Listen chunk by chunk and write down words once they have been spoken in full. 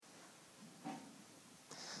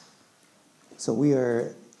So we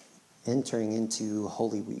are entering into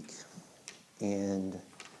Holy Week, and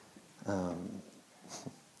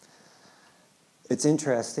it's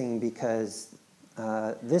interesting because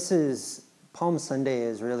Palm Sunday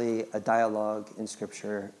is really a dialogue in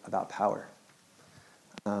Scripture about power.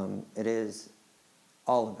 It is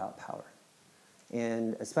all about power,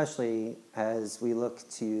 and especially as we look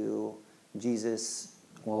to Jesus,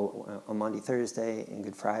 on Maundy Thursday and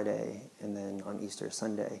Good Friday, and then on Easter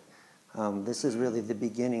Sunday. This is really the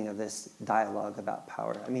beginning of this dialogue about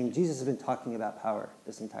power. I mean, Jesus has been talking about power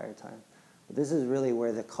this entire time. But this is really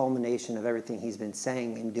where the culmination of everything he's been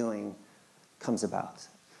saying and doing comes about.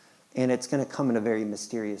 And it's going to come in a very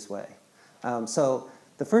mysterious way. So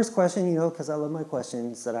the first question, because I love my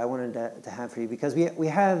questions that I wanted to have for you, because we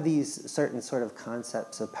have these certain sort of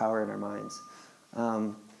concepts of power in our minds.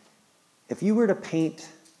 If you were to paint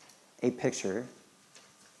a picture,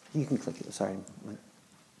 you can click it, sorry.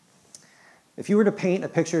 If you were to paint a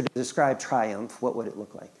picture to describe triumph, what would it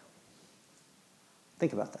look like?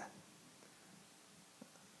 Think about that.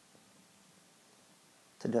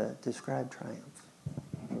 To describe triumph.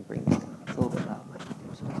 I'll bring this down. It's a little bit loud.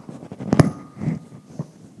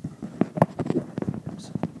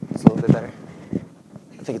 It's a little bit better.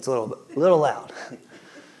 I think it's a little loud.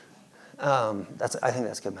 I think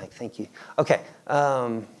that's good, Mike. Thank you. Okay.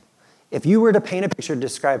 If you were to paint a picture to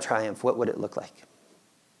describe triumph, what would it look like?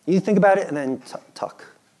 You think about it and then talk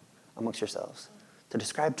amongst yourselves. To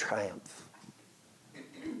describe triumph.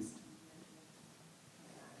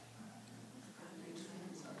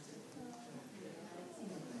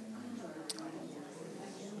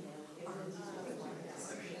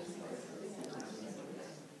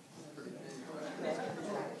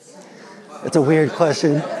 It's a weird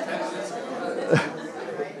question.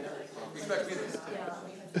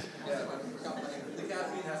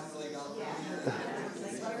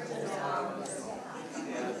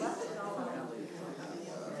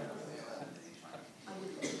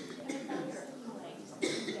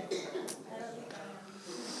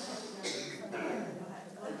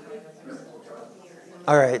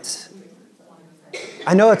 All right.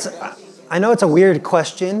 I know it's a weird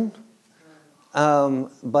question,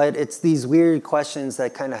 but it's these weird questions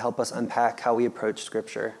that kind of help us unpack how we approach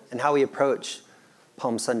Scripture and how we approach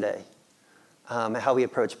Palm Sunday, and how we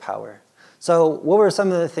approach power. So what were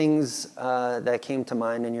some of the things that came to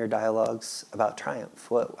mind in your dialogues about triumph?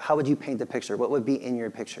 How would you paint the picture? What would be in your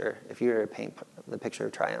picture if you were to paint the picture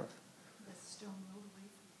of triumph? The stone rolled away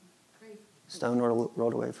from the grave. Stone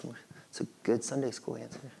rolled away from. It's a good Sunday school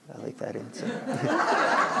answer. I like that answer.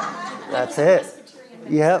 That's it.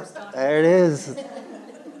 Yep, there it is.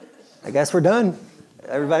 I guess we're done.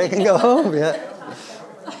 Everybody can go home. Yeah,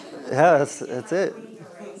 that's it.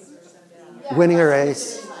 Winning a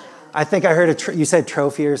race. I think I heard you said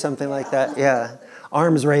trophy or something like that. Yeah,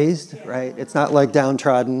 arms raised, right? It's not like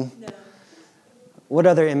downtrodden. What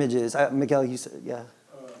other images? Miguel, you said, yeah.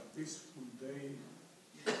 Peaceful day,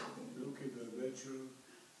 look at the nature,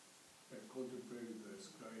 and contemplate the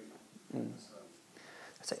sky and the sun.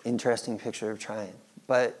 That's an interesting picture of triumph,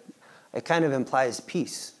 but it kind of implies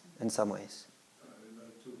peace in some ways.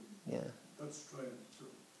 That too. Yeah, That's triumph too.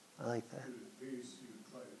 I like that. Peace, you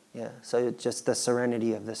triumph. Yeah, so it's just the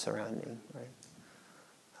serenity of the surrounding, right?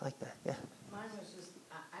 I like that, yeah. Mine was just,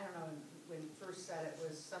 I don't know, when you first said it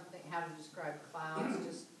was something, how to describe clouds,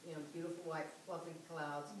 just, beautiful white fluffy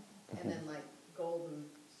clouds, and then like golden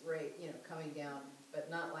ray, coming down, but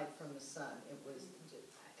not like from the sun. It was,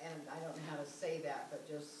 and I don't know how to say that, but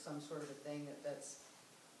just some sort of a thing that's,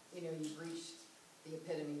 you've reached the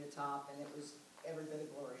epitome, the top, and it was every bit of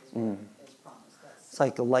glory is promised. It's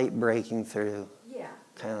like a light breaking through. Yeah.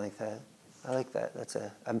 Kind of like that. I like that.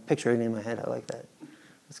 I'm picturing it in my head. I like that.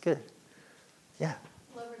 That's good. Yeah.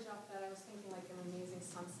 Leverage off that, I was thinking like an amazing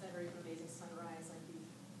sunset or even amazing sunrise, like you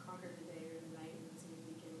conquered the day or the night, and it's a new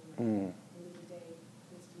beginning, like end of the day.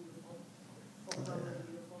 It's beautiful. Overwhelmingly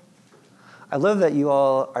beautiful. I love that you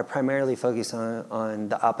all are primarily focused on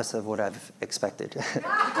the opposite of what I've expected.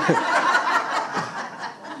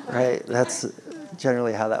 Right? That's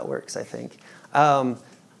generally how that works, I think.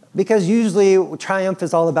 Because usually triumph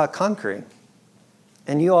is all about conquering.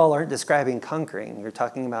 And you all aren't describing conquering. You're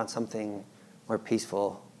talking about something more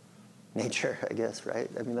peaceful, nature, I guess, right?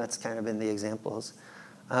 I mean, that's kind of in the examples.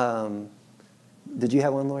 Did you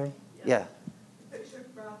have one, Lori? Yeah. Picture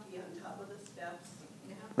Rocky on top of the steps.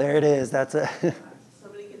 Yeah. There it is. That's it.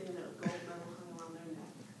 Somebody getting a gold medal hung around their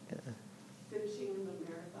neck. Yeah. Finishing the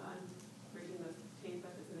marathon, breaking the tape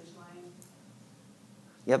at the finish line.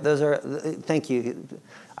 Yep, those are, thank you.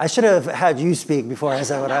 I should have had you speak before I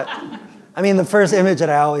said what I mean, the first image that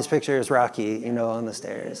I always picture is Rocky, on the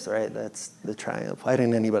stairs, right? That's the triumph. Why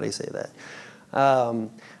didn't anybody say that?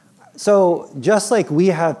 So just like we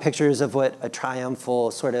have pictures of what a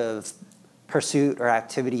triumphal sort of pursuit or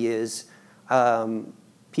activity is,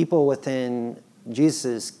 people within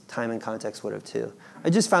Jesus' time and context would have too. I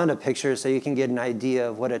just found a picture so you can get an idea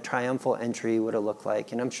of what a triumphal entry would have looked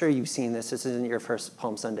like. And I'm sure you've seen this. This isn't your first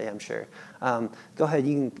Palm Sunday, I'm sure. Go ahead,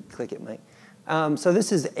 you can click it, Mike. So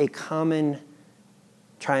this is a common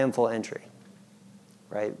triumphal entry,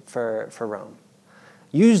 right, for Rome.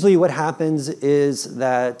 Usually what happens is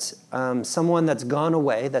that someone that's gone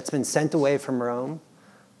away, that's been sent away from Rome,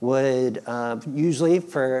 would usually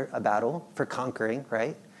for a battle, for conquering,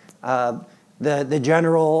 right? The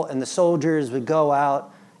general and the soldiers would go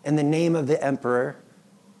out in the name of the emperor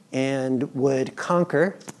and would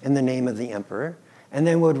conquer in the name of the emperor, and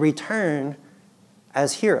then would return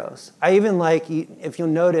as heroes. I even like, if you'll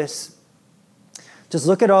notice, just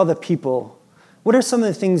look at all the people. What are some of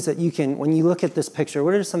the things that you can, when you look at this picture,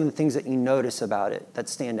 what are some of the things that you notice about it that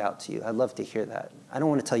stand out to you? I'd love to hear that. I don't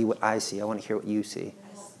want to tell you what I see. I want to hear what you see.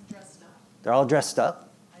 Dressed up. They're all dressed up.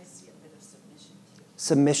 I see a bit of submission too.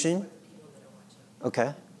 Submission. For the people that are watching.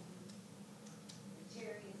 Okay.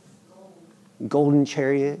 Chariot's gold. Golden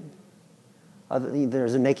chariot.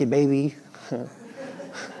 There's a naked baby.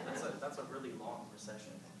 That's a really long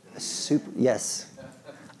procession. Super, yes.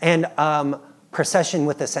 And procession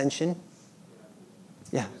with ascension.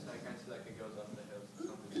 Yeah.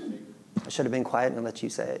 I should have been quiet and let you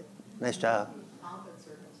say it. Nice job.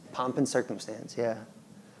 Pomp and circumstance, yeah.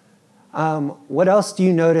 What else do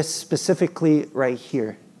you notice specifically right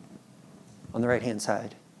here on the right-hand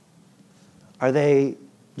side? Are they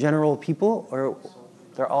general people or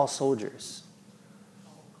they're all soldiers?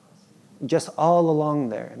 Just all along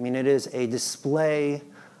there. I mean, it is a display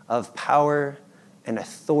of power and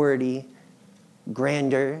authority,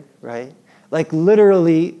 grandeur, right? Like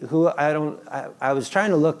literally, I was trying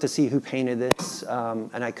to look to see who painted this,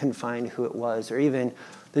 and I couldn't find who it was, or even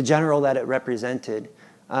the general that it represented.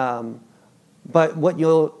 But what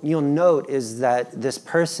you'll note is that this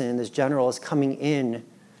person, this general, is coming in,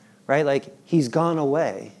 right? Like he's gone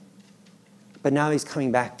away, but now he's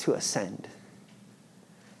coming back to ascend.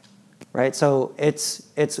 Right? So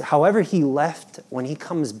it's however he left, when he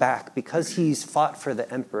comes back, because he's fought for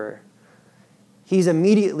the emperor, he's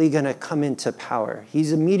immediately going to come into power.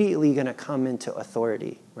 He's immediately going to come into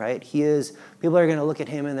authority, right? People are going to look at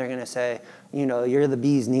him and they're going to say, you're the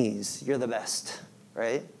bee's knees. You're the best,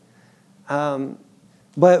 right?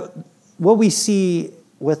 But what we see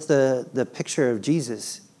with the picture of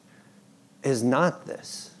Jesus is not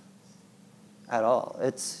this at all.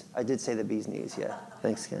 I did say the bee's knees, yeah.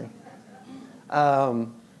 Thanks, Ken.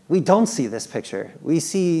 We don't see this picture. We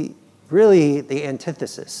see really the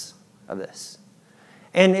antithesis of this.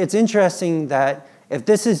 And it's interesting that if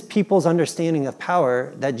this is people's understanding of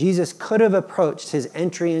power, that Jesus could have approached his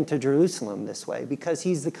entry into Jerusalem this way because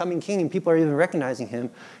he's the coming king and people are even recognizing him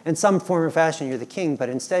in some form or fashion, you're the king, but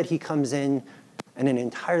instead he comes in an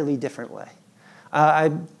entirely different way.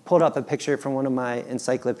 I pulled up a picture from one of my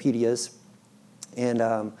encyclopedias, and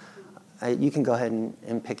you can go ahead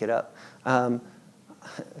and pick it up.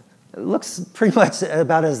 It looks pretty much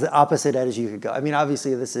about as the opposite as you could go. I mean,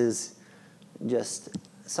 obviously this is just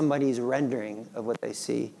somebody's rendering of what they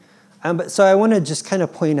see. So I want to just kind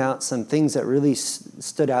of point out some things that really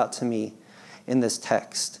stood out to me in this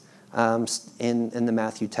text, in the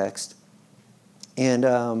Matthew text. And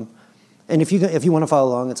if you want to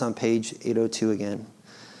follow along, it's on page 802 again.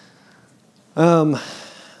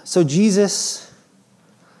 So Jesus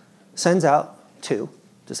sends out 2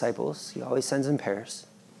 disciples. He always sends in pairs.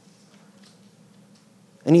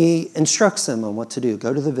 And he instructs them on what to do.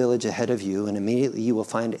 Go to the village ahead of you, and immediately you will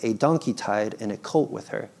find a donkey tied and a colt with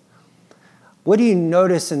her. What do you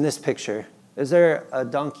notice in this picture? Is there a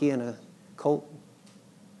donkey and a colt?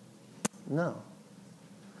 No.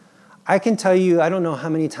 I can tell you, I don't know how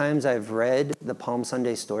many times I've read the Palm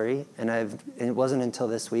Sunday story, and it wasn't until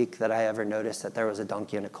this week that I ever noticed that there was a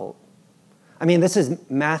donkey and a colt. I mean, this is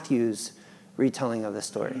Matthew's retelling of the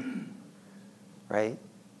story, right?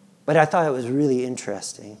 But I thought it was really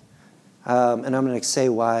interesting, and I'm going to say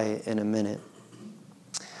why in a minute.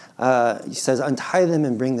 He says, untie them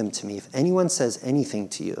and bring them to me. If anyone says anything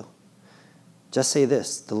to you, just say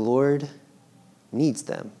this, the Lord needs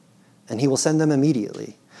them, and he will send them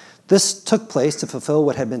immediately. This took place to fulfill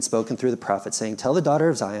what had been spoken through the prophet, saying, tell the daughter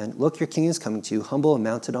of Zion, look, your king is coming to you, humble and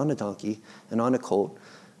mounted on a donkey and on a colt,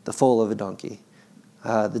 the foal of a donkey.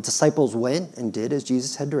 The disciples went and did as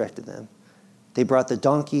Jesus had directed them. they brought the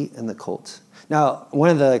donkey and the colt. Now, one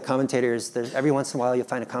of the commentators, every once in a while you'll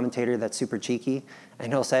find a commentator that's super cheeky,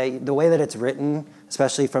 and he'll say, the way that it's written,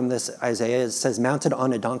 especially from this Isaiah, it says mounted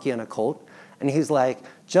on a donkey and a colt. And he's like,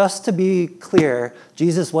 just to be clear,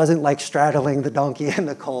 Jesus wasn't like straddling the donkey and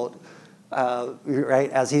the colt, right,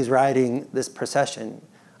 as he's riding this procession.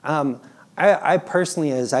 I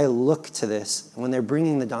personally, as I look to this, when they're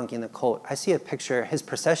bringing the donkey and the colt, I see a picture. His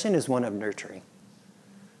procession is one of nurturing,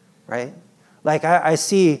 right? Like I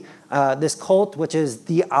see this colt, which is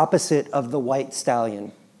the opposite of the white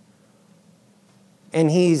stallion. And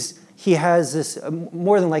he has this,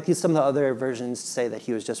 more than likely some of the other versions say that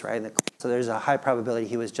he was just riding the colt. So there's a high probability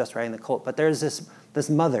he was just riding the colt. But there's this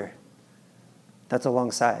mother that's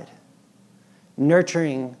alongside,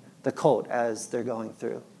 nurturing the colt as they're going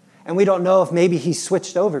through. And we don't know if maybe he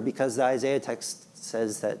switched over because the Isaiah text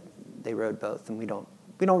says that they rode both, and we don't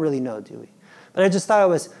really know, do we? But I just thought it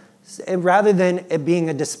was, rather than it being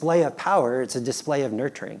a display of power, it's a display of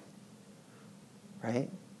nurturing, right?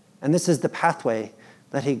 And this is the pathway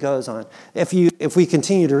that he goes on. If we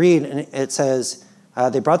continue to read, and it says,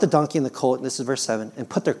 they brought the donkey and the colt, and this is verse 7, and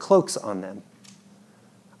put their cloaks on them.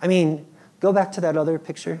 I mean, go back to that other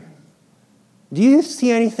picture. Do you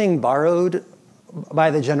see anything borrowed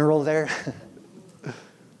by the general there?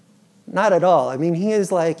 Not at all. I mean, he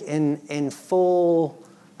is like in full,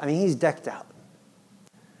 I mean, he's decked out.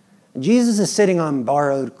 Jesus is sitting on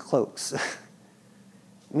borrowed cloaks.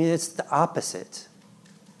 I mean, it's the opposite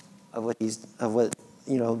of what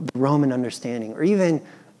Roman understanding, or even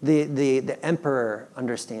the emperor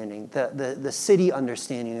understanding, the city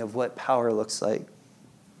understanding of what power looks like.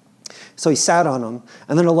 So he sat on them,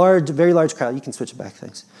 and then very large crowd, you can switch it back,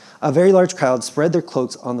 thanks. A very large crowd spread their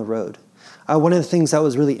cloaks on the road. One of the things that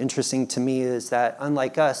was really interesting to me is that,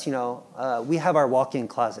 unlike us, we have our walk-in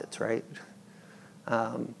closets, right?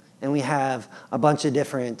 And we have a bunch of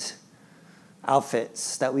different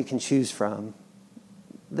outfits that we can choose from.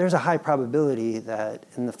 There's a high probability that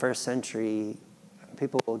in the first century,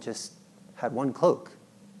 people just had one cloak.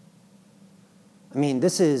 I mean,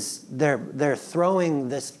 they're throwing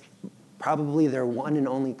this, probably their one and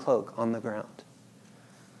only cloak, on the ground.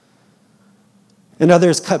 And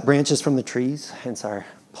others cut branches from the trees, hence our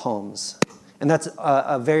palms. And that's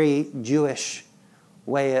a very Jewish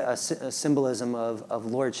way, a symbolism of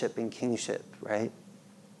lordship and kingship, right?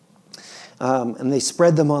 And they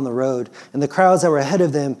spread them on the road. And the crowds that were ahead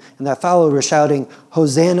of them and that followed were shouting,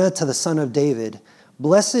 "Hosanna to the Son of David.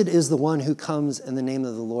 Blessed is the one who comes in the name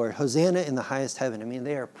of the Lord. Hosanna in the highest heaven." I mean,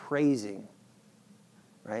 they are praising,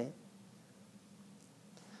 right?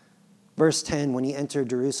 Verse 10, when he entered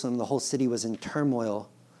Jerusalem, the whole city was in turmoil,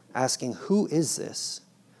 asking, "Who is this?"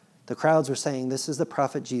 The crowds were saying, "This is the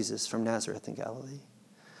prophet Jesus from Nazareth in Galilee."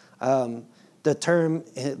 The term,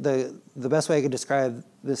 the best way I could describe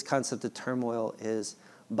this concept of turmoil is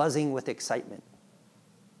buzzing with excitement.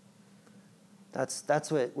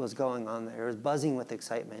 That's what was going on there. It was buzzing with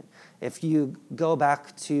excitement. If you go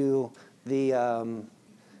back to the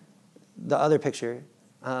other picture,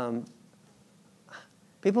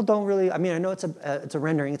 people don't really, I mean, I know it's a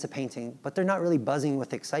rendering, it's a painting, but they're not really buzzing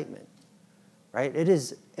with excitement, right?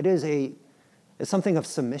 It's something of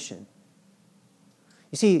submission.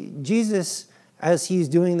 You see, Jesus, as he's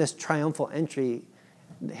doing this triumphal entry,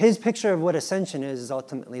 his picture of what ascension is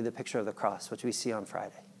ultimately the picture of the cross, which we see on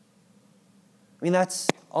Friday. I mean, that's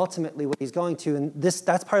ultimately what he's going to, and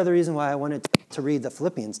that's part of the reason why I wanted to read the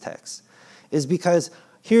Philippians text, is because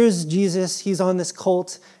here's Jesus, he's on this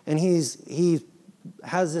colt, and he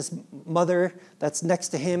has this mother that's next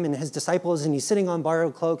to him and his disciples, and he's sitting on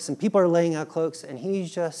borrowed cloaks, and people are laying out cloaks, and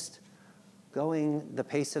he's just going the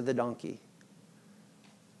pace of the donkey.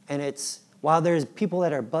 And while there's people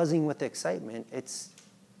that are buzzing with excitement, it's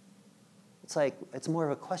more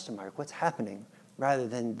of a question mark. What's happening? Rather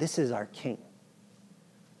than, this is our king.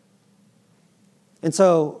 And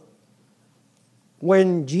so,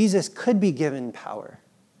 when Jesus could be given power,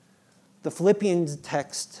 the Philippians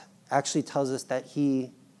text actually tells us that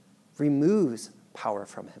he removes power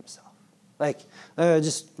from himself.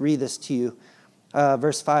 Just read this to you.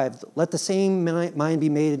 Verse 5, "Let the same mind be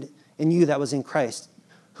made in you that was in Christ,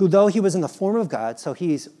 who though he was in the form of God," so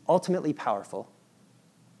he's ultimately powerful,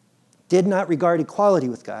 "did not regard equality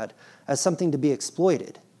with God as something to be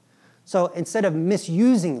exploited." So instead of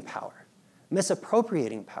misusing power,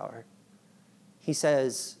 misappropriating power, he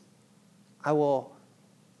says, "I will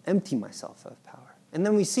empty myself of power." And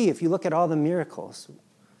then we see, if you look at all the miracles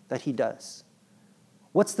that he does,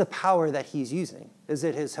 what's the power that he's using? Is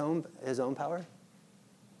it his own power?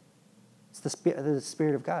 It's the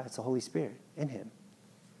Spirit of God. It's the Holy Spirit in him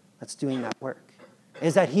that's doing that work.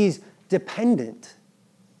 Is that he's dependent,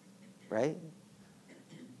 right?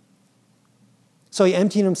 So he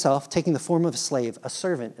emptied himself, taking the form of a slave. A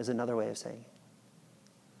servant is another way of saying it.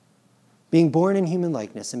 Being born in human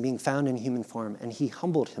likeness and being found in human form, and he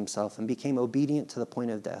humbled himself and became obedient to the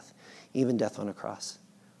point of death, even death on a cross.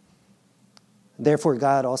 Therefore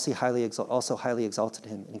God also highly exalted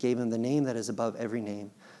him and gave him the name that is above every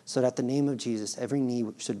name, so that at the name of Jesus every knee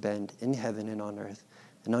should bend in heaven and on earth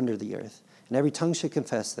and under the earth, and every tongue should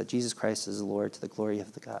confess that Jesus Christ is the Lord, to the glory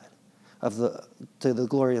of the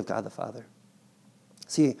glory of God the Father.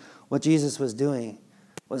 See, what Jesus was doing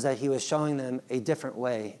was that he was showing them a different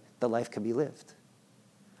way that life could be lived.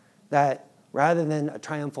 That rather than a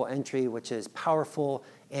triumphal entry, which is powerful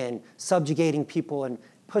and subjugating people and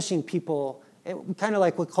pushing people, and kind of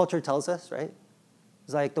like what culture tells us, right?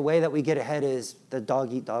 It's like the way that we get ahead is the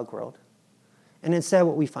dog-eat-dog world. And instead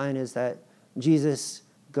what we find is that Jesus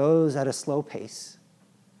goes at a slow pace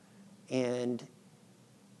and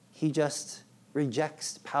he just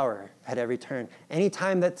rejects power at every turn.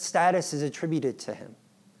 Anytime that status is attributed to him,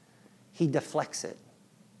 he deflects it,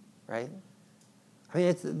 right? I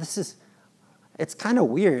mean, it's kind of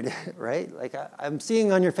weird, right? Like I'm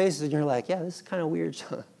seeing on your faces and you're like, yeah, this is kind of weird,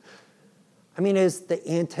 Sean. I mean, it's the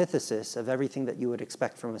antithesis of everything that you would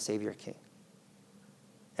expect from a Savior King.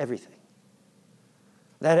 Everything.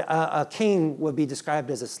 That a king would be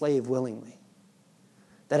described as a slave willingly.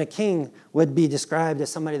 That a king would be described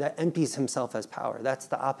as somebody that empties himself as power. That's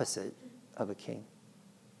the opposite of a king.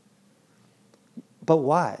 But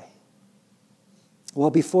why? Well,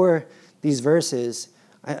 before these verses,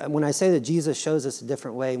 when I say that Jesus shows us a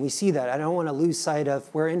different way, and we see that, I don't want to lose sight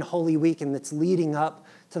of we're in Holy Week and it's leading up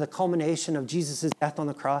to the culmination of Jesus' death on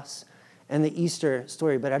the cross and the Easter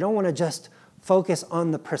story. But I don't want to just focus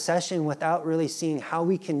on the procession without really seeing how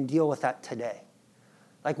we can deal with that today.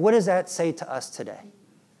 Like, what does that say to us today?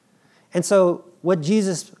 And so what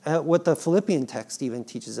the Philippian text even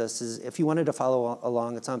teaches us is, if you wanted to follow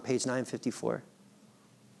along, it's on page 954.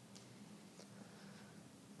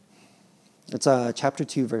 It's chapter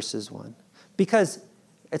 2, verses 1. Because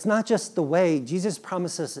it's not just the way, Jesus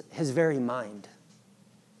promises his very mind.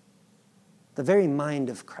 The very mind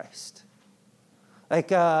of Christ.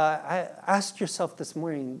 Like, I asked yourself this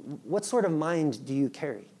morning, what sort of mind do you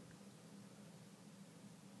carry?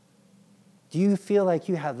 Do you feel like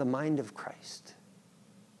you have the mind of Christ?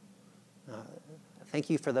 Thank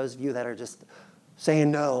you for those of you that are just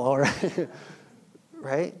saying no, all right?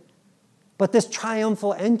 Right? But this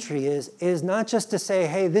triumphal entry is not just to say,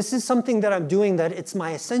 hey, this is something that I'm doing, that it's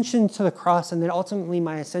my ascension to the cross and then ultimately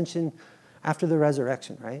my ascension after the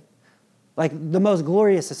resurrection, right? Like the most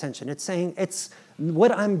glorious ascension. It's saying it's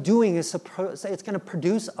what I'm doing is it's going to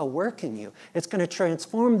produce a work in you. It's going to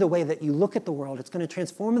transform the way that you look at the world. It's going to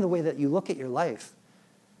transform the way that you look at your life.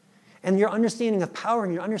 And your understanding of power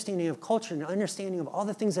and your understanding of culture and your understanding of all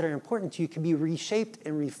the things that are important to you can be reshaped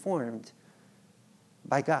and reformed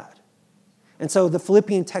by God. And so the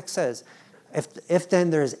Philippian text says, if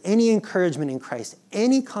then there is any encouragement in Christ,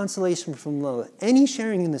 any consolation from love, any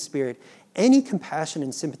sharing in the Spirit, any compassion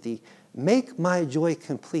and sympathy, make my joy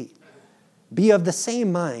complete. Be of the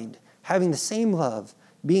same mind, having the same love,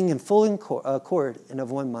 being in full accord and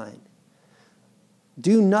of one mind.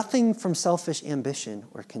 Do nothing from selfish ambition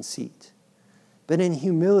or conceit, but in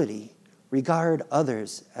humility regard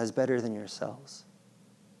others as better than yourselves.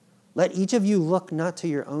 Let each of you look not to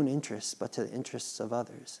your own interests, but to the interests of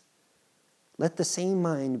others. Let the same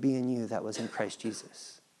mind be in you that was in Christ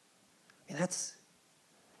Jesus. And that's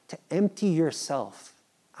to empty yourself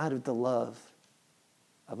out of the love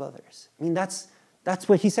of others. I mean, that's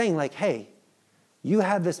what he's saying. Like, hey, you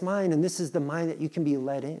have this mind, and this is the mind that you can be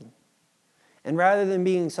led in. And rather than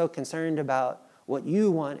being so concerned about what you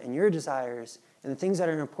want and your desires and the things that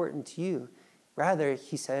are important to you, rather,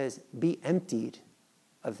 he says, be emptied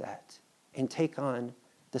of that and take on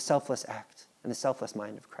the selfless act and the selfless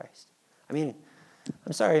mind of Christ. I mean,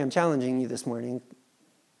 I'm sorry I'm challenging you this morning,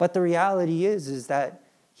 but the reality is that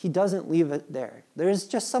he doesn't leave it there. There's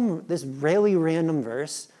just this really random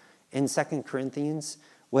verse in 2 Corinthians,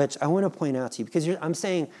 which I want to point out to you, because I'm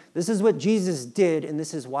saying this is what Jesus did, and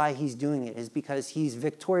this is why he's doing it, is because he's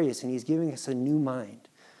victorious and he's giving us a new mind.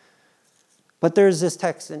 But there's this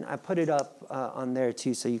text, and I put it up on there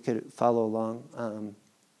too so you could follow along.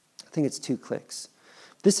 I think it's 2 clicks.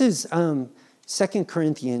 This is 2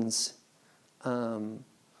 Corinthians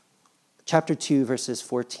chapter 2, verses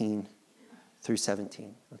 14 through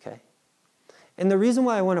 17, okay? And the reason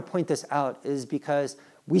why I want to point this out is because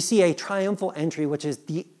we see a triumphal entry, which is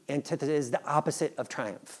the antithesis, the opposite of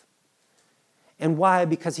triumph. And why?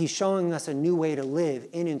 Because he's showing us a new way to live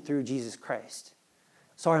in and through Jesus Christ.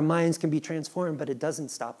 so our minds can be transformed, but it doesn't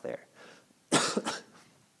stop there.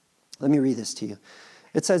 Let me read this to you.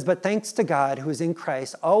 It says, but thanks to God who in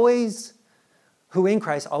Christ always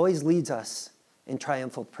leads us in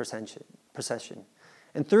triumphal procession.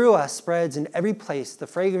 And through us spreads in every place the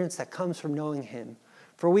fragrance that comes from knowing him.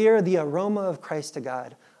 For we are the aroma of Christ to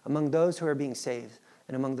God among those who are being saved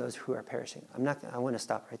and among those who are perishing. I want to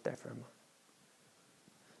stop right there for a moment.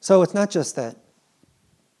 So it's not just that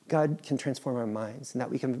God can transform our minds and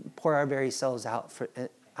that we can pour our very selves out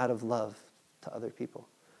of love to other people.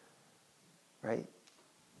 Right?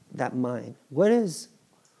 That mind.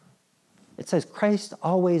 It says Christ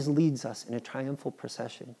always leads us in a triumphal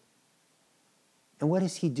procession. And what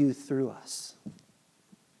does he do through us?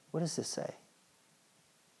 What does this say?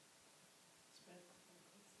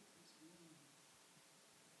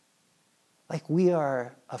 Like we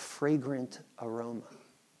are a fragrant aroma.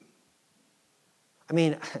 I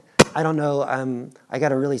mean, I don't know, I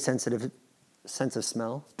got a really sensitive sense of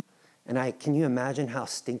smell. And can you imagine how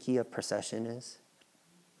stinky a procession is?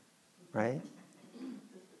 Right?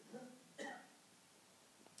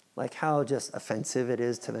 Like how just offensive it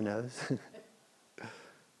is to the nose.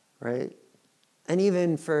 Right? And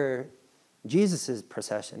even for Jesus'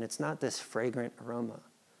 procession, it's not this fragrant aroma.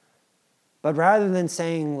 But rather than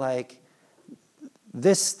saying like,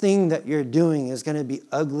 this thing that you're doing is going to be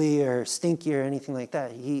ugly or stinky or anything like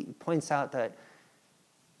that, he points out that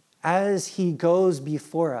as he goes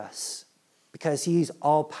before us, because he's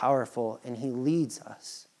all-powerful and he leads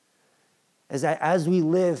us, is that as we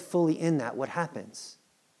live fully in that, what happens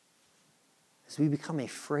is we become a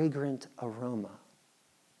fragrant aroma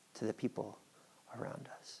to the people around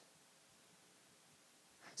us.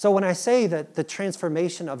 So when I say that the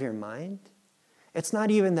transformation of your mind, it's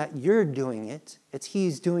not even that you're doing it, it's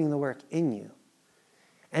he's doing the work in you.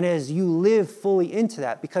 And as you live fully into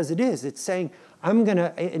that, because it's saying, I'm going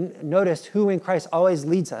to notice who in Christ always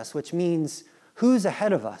leads us, which means who's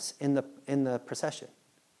ahead of us in the procession?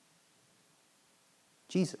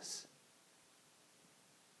 Jesus.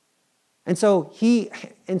 And so he,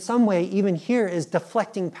 in some way, even here, is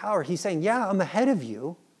deflecting power. He's saying, yeah, I'm ahead of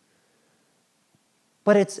you,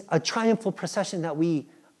 but it's a triumphal procession that we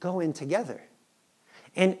go in together.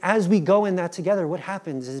 And as we go in that together, what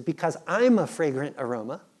happens is because I'm a fragrant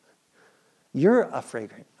aroma, you're a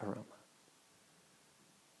fragrant aroma.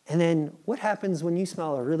 And then what happens when you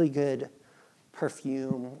smell a really good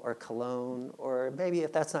perfume or cologne, or maybe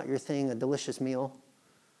if that's not your thing, a delicious meal?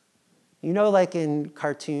 You know, like in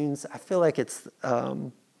cartoons, I feel like it's, I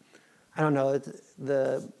don't know, it's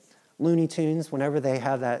the Looney Tunes, whenever they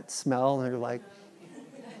have that smell, and they're like,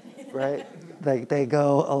 right? They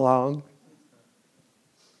go along.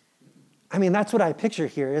 I mean, that's what I picture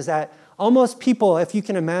here, is that almost people, if you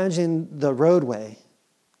can imagine the roadway,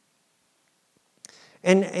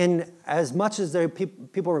 and as much as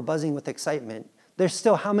people were buzzing with excitement, there's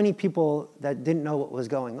still how many people that didn't know what was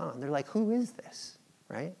going on? They're like, who is this,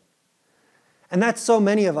 right? And that's so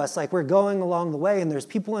many of us, like we're going along the way, and there's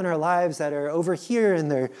people in our lives that are over here, and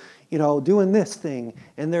they're, doing this thing,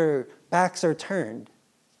 and their backs are turned.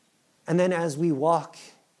 And then as we walk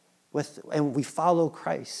and we follow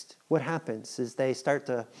Christ, what happens is they start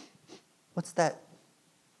to, what's that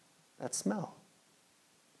smell,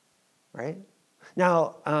 right?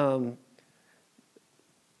 Now,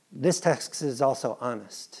 this text is also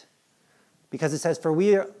honest, because it says, for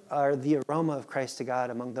we are the aroma of Christ to God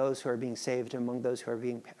among those who are being saved and among those who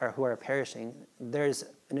are perishing. There's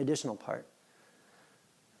an additional part.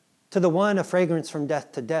 To the one, a fragrance from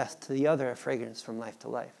death to death, to the other, a fragrance from life to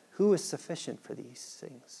life. Who is sufficient for these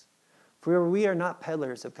things? For we are not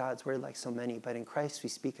peddlers of God's word like so many, but in Christ we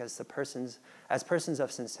speak as persons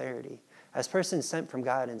of sincerity, as persons sent from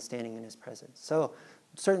God and standing in his presence. So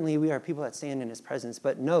certainly we are people that stand in his presence,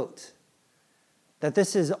 but note that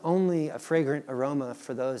this is only a fragrant aroma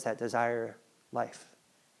for those that desire life.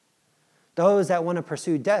 Those that want to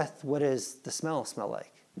pursue death, what does the smell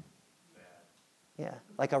like? Bad. Yeah,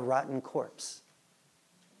 like a rotten corpse.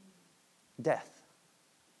 Death.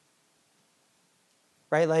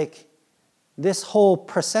 Right? Like this whole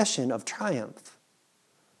procession of triumph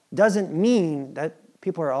doesn't mean that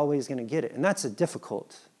people are always going to get it. And that's a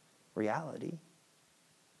difficult reality.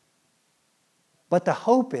 But the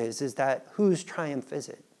hope is that whose triumph is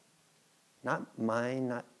it? Not mine,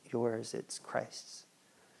 not yours, it's Christ's.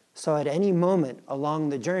 So at any moment along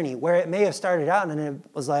the journey, where it may have started out and it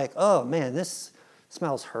was like, oh man, this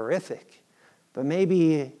smells horrific. But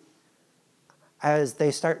maybe as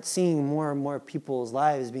they start seeing more and more people's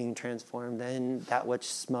lives being transformed, then that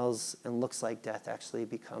which smells and looks like death actually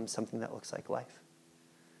becomes something that looks like life.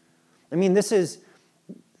 I mean,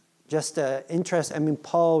 just interest. I mean,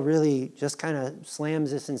 Paul really just kind of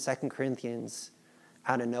slams this in 2 Corinthians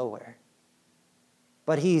out of nowhere.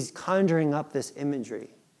 But he's conjuring up this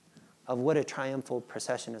imagery of what a triumphal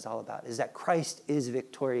procession is all about, is that Christ is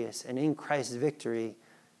victorious, and in Christ's victory,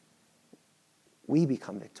 we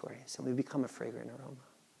become victorious, and we become a fragrant aroma.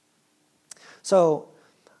 So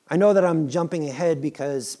I know that I'm jumping ahead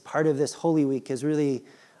because part of this Holy Week is really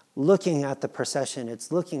looking at the procession. It's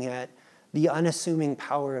looking at the unassuming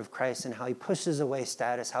power of Christ and how he pushes away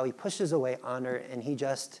status, how he pushes away honor, and he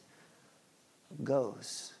just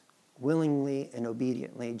goes willingly and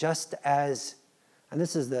obediently, just as, and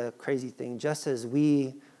this is the crazy thing, just as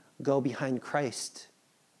we go behind Christ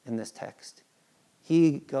in this text,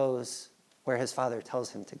 he goes where his Father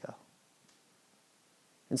tells him to go.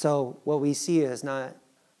 And so what we see is not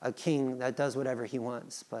a king that does whatever he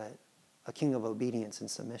wants, but a king of obedience and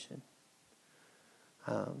submission.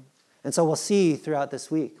 And so we'll see throughout this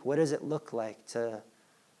week, what does it look like to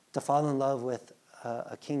fall in love with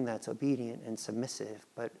a king that's obedient and submissive,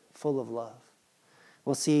 but full of love.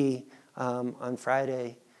 We'll see on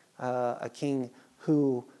Friday a king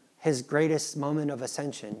who his greatest moment of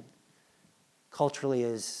ascension culturally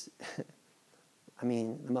is,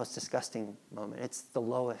 the most disgusting moment. It's the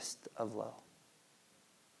lowest of low.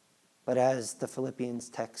 But as the Philippians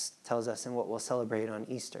text tells us, and what we'll celebrate on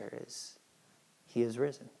Easter is, he is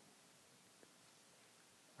risen.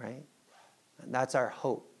 Right? And that's our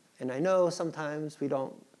hope. And I know sometimes we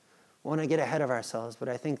don't want to get ahead of ourselves, but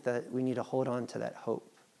I think that we need to hold on to that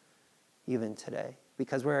hope even today.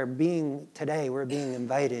 Because we're being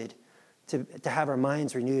invited to have our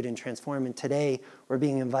minds renewed and transformed. And today we're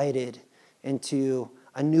being invited into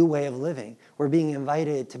a new way of living. We're being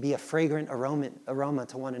invited to be a fragrant aroma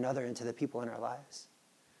to one another and to the people in our lives.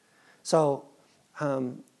 So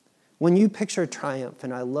when you picture triumph,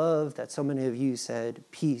 and I love that so many of you said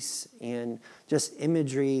peace and just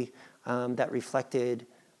imagery that reflected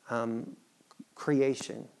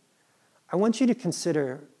creation, I want you to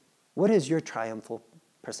consider, what is your triumphal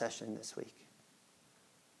procession this week?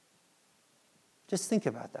 Just think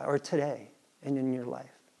about that, or today and in your life.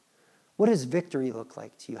 What does victory look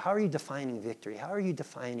like to you? How are you defining victory? How are you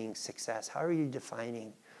defining success? How are you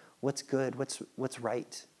defining what's good, what's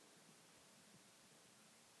right?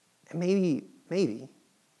 And maybe it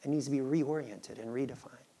needs to be reoriented and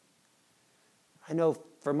redefined. I know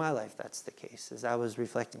for my life that's the case. As I was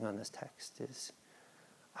reflecting on this text, is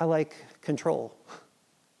I like control.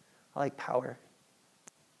 I like power.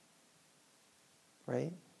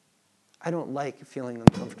 Right? I don't like feeling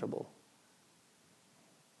uncomfortable.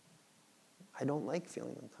 I don't like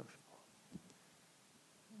feeling uncomfortable.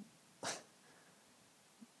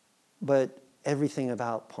 But everything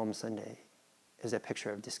about Palm Sunday is a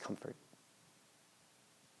picture of discomfort.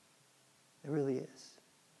 It really is.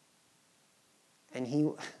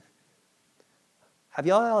 And have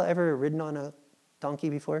y'all ever ridden on a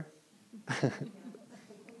donkey before?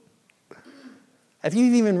 Have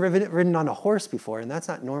you even ridden on a horse before, and that's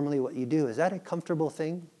not normally what you do? Is that a comfortable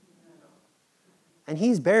thing? And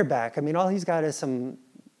he's bareback. All he's got is some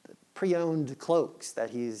pre-owned cloaks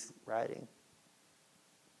that he's riding.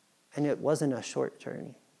 And it wasn't a short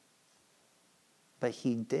journey. But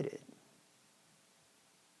he did it.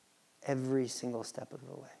 Every single step of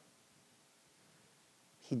the way.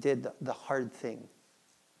 He did the hard thing.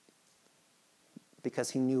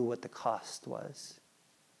 Because he knew what the cost was.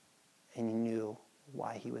 And he knew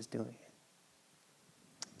why he was doing it.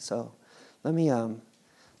 So let me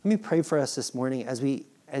pray for us this morning as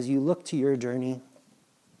you look to your journey.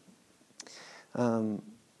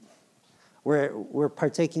 We're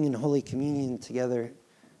partaking in Holy Communion together,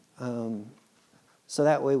 so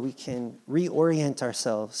that way we can reorient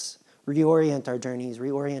ourselves, reorient our journeys,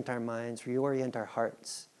 reorient our minds, reorient our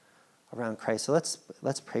hearts around Christ. So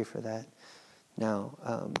let's pray for that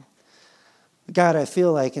now. God, I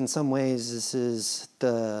feel like in some ways this is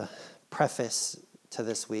the preface to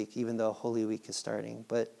this week, even though Holy Week is starting.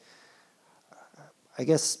 But I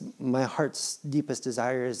guess my heart's deepest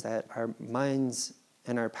desire is that our minds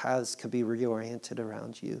and our paths could be reoriented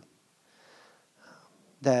around you.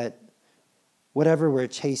 That whatever we're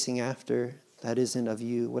chasing after that isn't of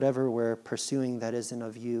you, whatever we're pursuing that isn't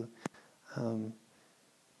of you,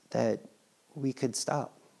 that we could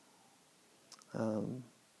stop.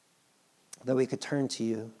 That we could turn to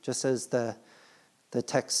you, just as the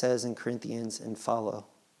text says in Corinthians, and follow.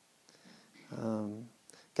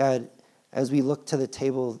 God, as we look to the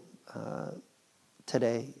table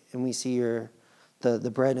today and we see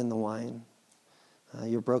the bread and the wine,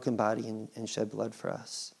 your broken body and shed blood for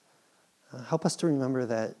us, help us to remember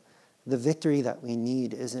that the victory that we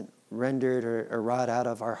need isn't rendered or wrought out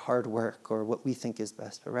of our hard work or what we think is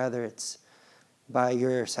best, but rather it's by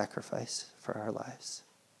your sacrifice for our lives.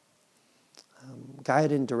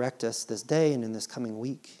 Guide and direct us this day and in this coming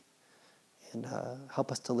week, and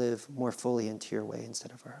help us to live more fully into your way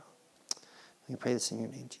instead of our own. We pray this in your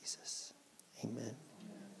name, Jesus. Amen.